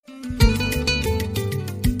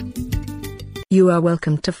You are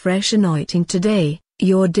welcome to Fresh Anointing Today,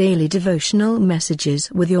 your daily devotional messages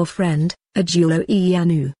with your friend, Ajulo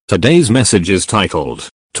Iyanu. Today's message is titled,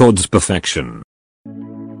 Towards Perfection.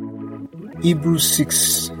 Hebrews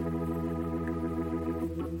 6,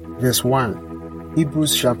 verse 1.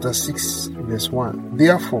 Hebrews chapter 6, verse 1.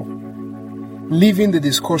 Therefore, leaving the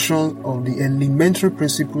discussion of the elementary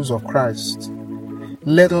principles of Christ,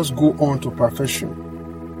 let us go on to perfection,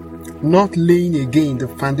 not laying again the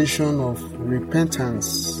foundation of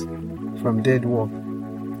repentance from dead work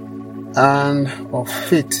and of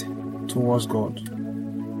faith towards God.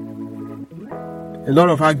 A lot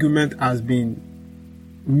of argument has been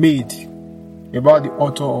made about the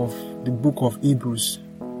author of the book of Hebrews.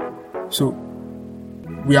 So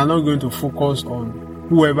we are not going to focus on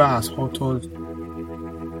whoever has authored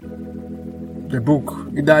the book,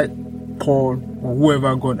 either Paul or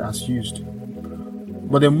whoever God has used.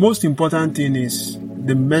 But the most important thing is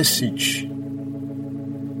the message.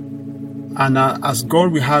 And as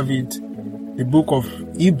God will have it, the book of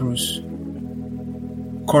Hebrews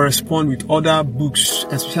correspond with other books,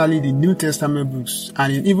 especially the New Testament books.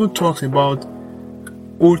 And it even talks about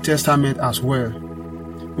Old Testament as well,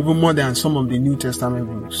 even more than some of the New Testament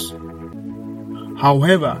books.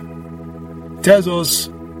 However, it tells us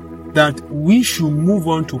that we should move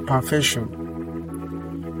on to perfection.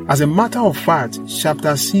 As a matter of fact,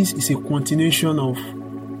 chapter 6 is a continuation of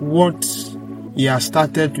what he has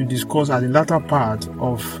started to discuss at the latter part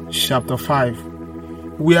of chapter 5,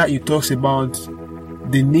 where he talks about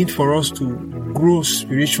the need for us to grow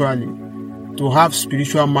spiritually, to have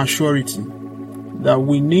spiritual maturity, that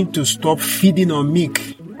we need to stop feeding on milk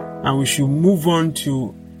and we should move on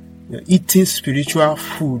to eating spiritual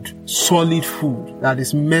food, solid food that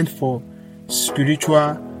is meant for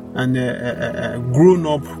spiritual and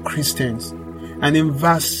grown-up Christians. And in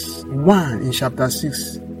verse 1 in chapter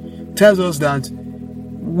 6 tells us that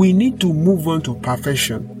we need to move on to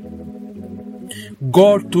perfection.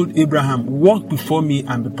 God told Abraham, walk before me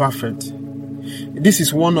and be perfect. This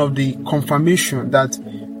is one of the confirmation that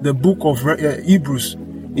the book of Hebrews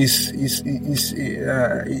is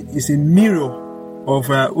a mirror of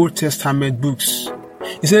Old Testament books.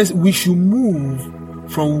 It says we should move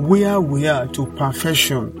from where we are to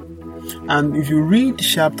perfection. And if you read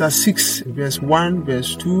chapter 6, verse 1,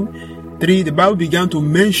 verse 2, 3, the Bible began to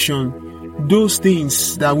mention those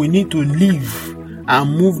things that we need to leave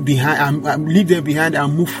and move behind, and leave them behind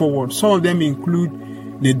and move forward. Some of them include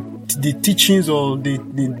the teachings or the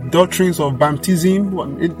doctrines of baptism,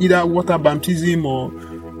 either water baptism or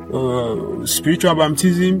spiritual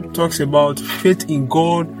baptism. It talks about faith in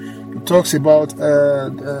God. It talks about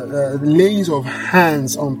laying of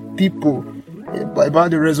hands on people,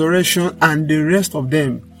 about the resurrection and the rest of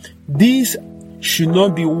them. These should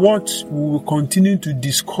not be what we will continue to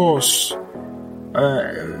discuss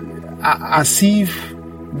as if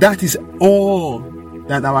that is all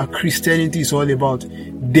that our Christianity is all about.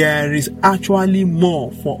 There is actually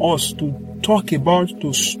more for us to talk about,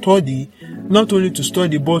 to study, not only to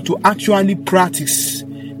study, but to actually practice.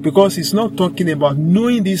 Because it's not talking about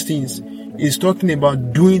knowing these things, it's talking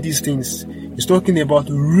about doing these things. It's talking about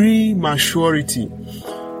real maturity.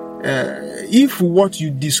 If what you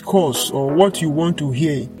discuss or what you want to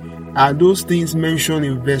hear are those things mentioned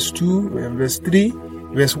in verse 2, verse 3,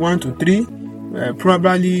 verse 1 to 3,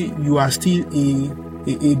 probably you are still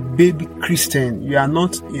a baby Christian. You are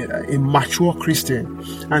not a mature Christian.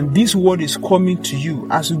 And this word is coming to you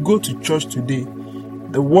as you go to church today.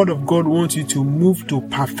 The word of God wants you to move to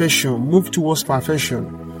perfection, move towards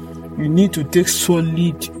perfection. You need to take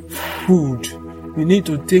solid food. You need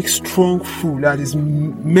to take strong food that is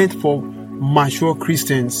meant for mature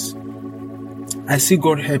Christians. I see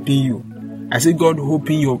God helping you. I see God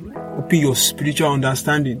open your spiritual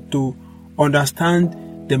understanding to understand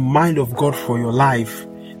the mind of God for your life.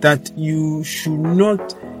 That you should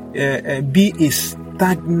not be a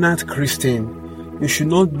stagnant Christian. You should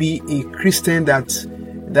not be a Christian that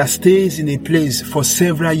stays in a place for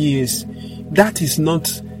several years. That is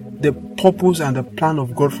not the purpose and the plan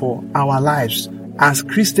of God for our lives. As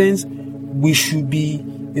Christians, we should be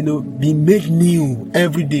made new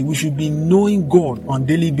every day. We should be knowing God on a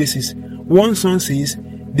daily basis. One song says,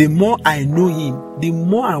 the more I know Him, the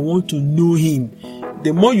more I want to know Him.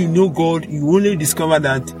 The more you know God, you only discover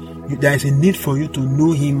that there is a need for you to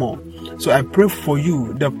know Him more. So I pray for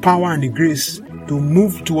you the power and the grace to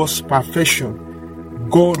move towards perfection.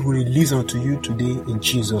 God will release unto you today in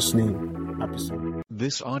Jesus' name. Happy Sunday.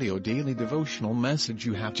 This audio daily devotional message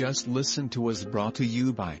you have just listened to was brought to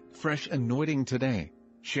you by Fresh Anointing Today.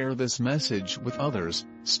 Share this message with others.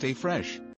 Stay fresh.